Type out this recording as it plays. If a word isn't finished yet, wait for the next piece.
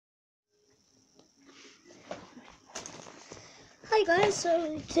Hi guys,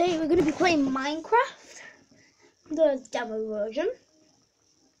 so today we're going to be playing Minecraft, the demo version.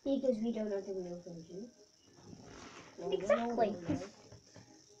 Because we don't have the real version. Well, Exactly. no.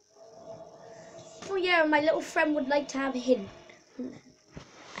 Oh yeah, my little friend would like to have a hint.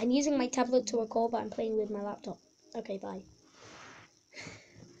 I'm using my tablet to record, but I'm playing with my laptop. Okay, bye.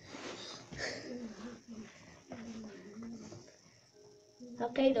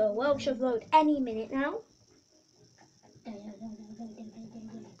 Okay, the world should load any minute now.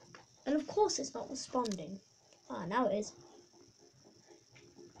 And of course it's not responding. Ah, now it is.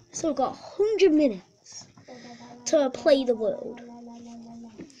 So we've got 100 minutes to play the world.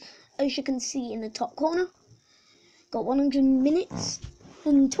 As you can see in the top corner, got 100 minutes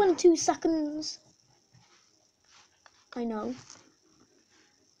and 22 seconds. I know.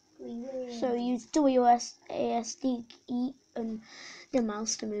 So use WASD key and the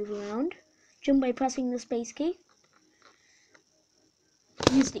mouse to move around. Jump by pressing the space key.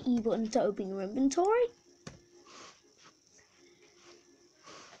 Use the E button to open your inventory.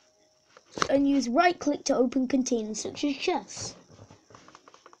 And use right click to open containers such as chests.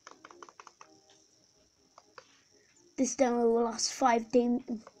 This demo will last 5 game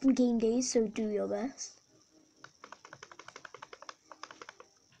days, so do your best.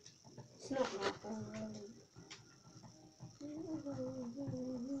 It's not that early.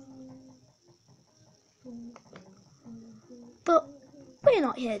 But we're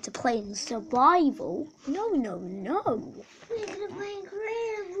not here to play in survival. No. We're gonna play in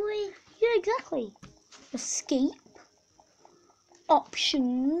creative. Yeah, exactly. Escape.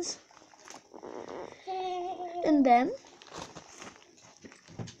 Options. And then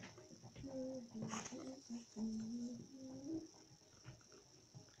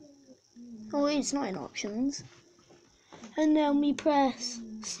oh, it's not in options. And then we press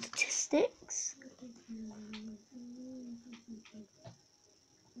statistics.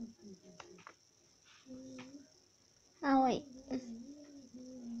 Oh wait,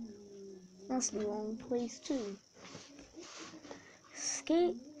 that's the wrong place too.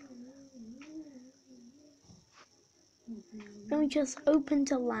 Escape. Then we just open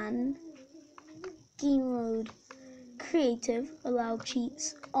to LAN. Game mode. Creative. Allow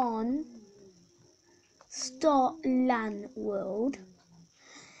cheats on. Start LAN world.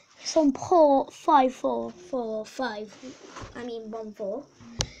 It's on port 5445. 14.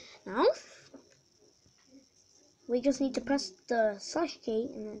 Now we just need to press the / key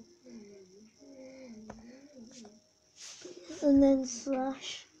and then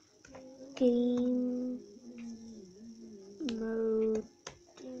 / game mode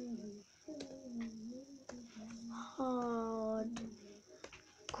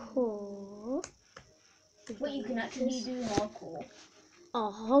hardcore. But you can actually do hardcore.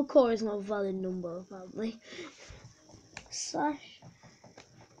 Oh, hardcore is not a valid number, apparently. /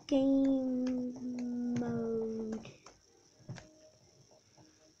 game mode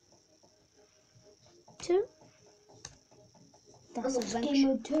 2. That's game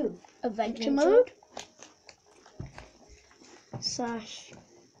mode 2. Adventure mode.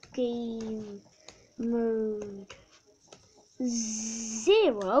 / game mode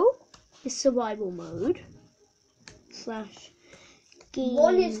 0 is survival mode. / game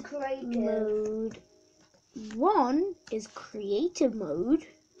 1 is creative. mode 1 is creative mode.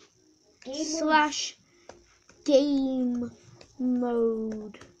 / game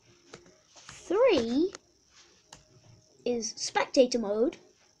mode 3 is spectator mode.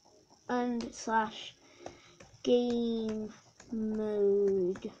 And / game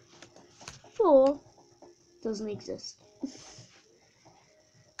mode 4 doesn't exist.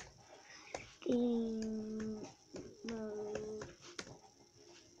 Game mode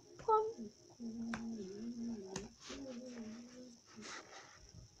 1.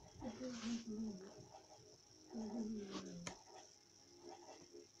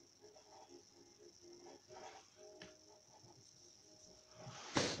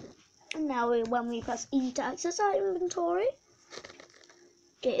 And now when we press E to access our inventory,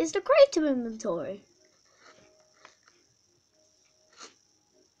 it is the creative inventory.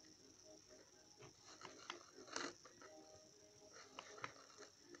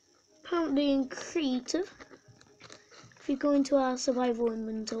 Apparently in creative, if we go into our survival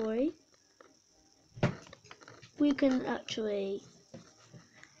inventory, we can actually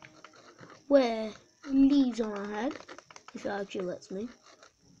wear leaves on our head, if it actually lets me.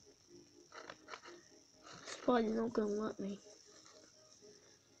 It's probably not going to let me.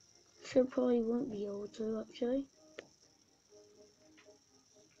 So probably won't be able to actually.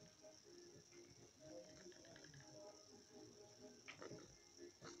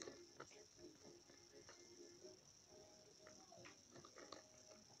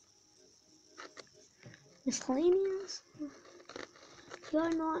 Miscellaneous? Yeah, I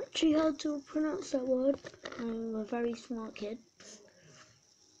know actually how to pronounce that word. I'm a very smart kid.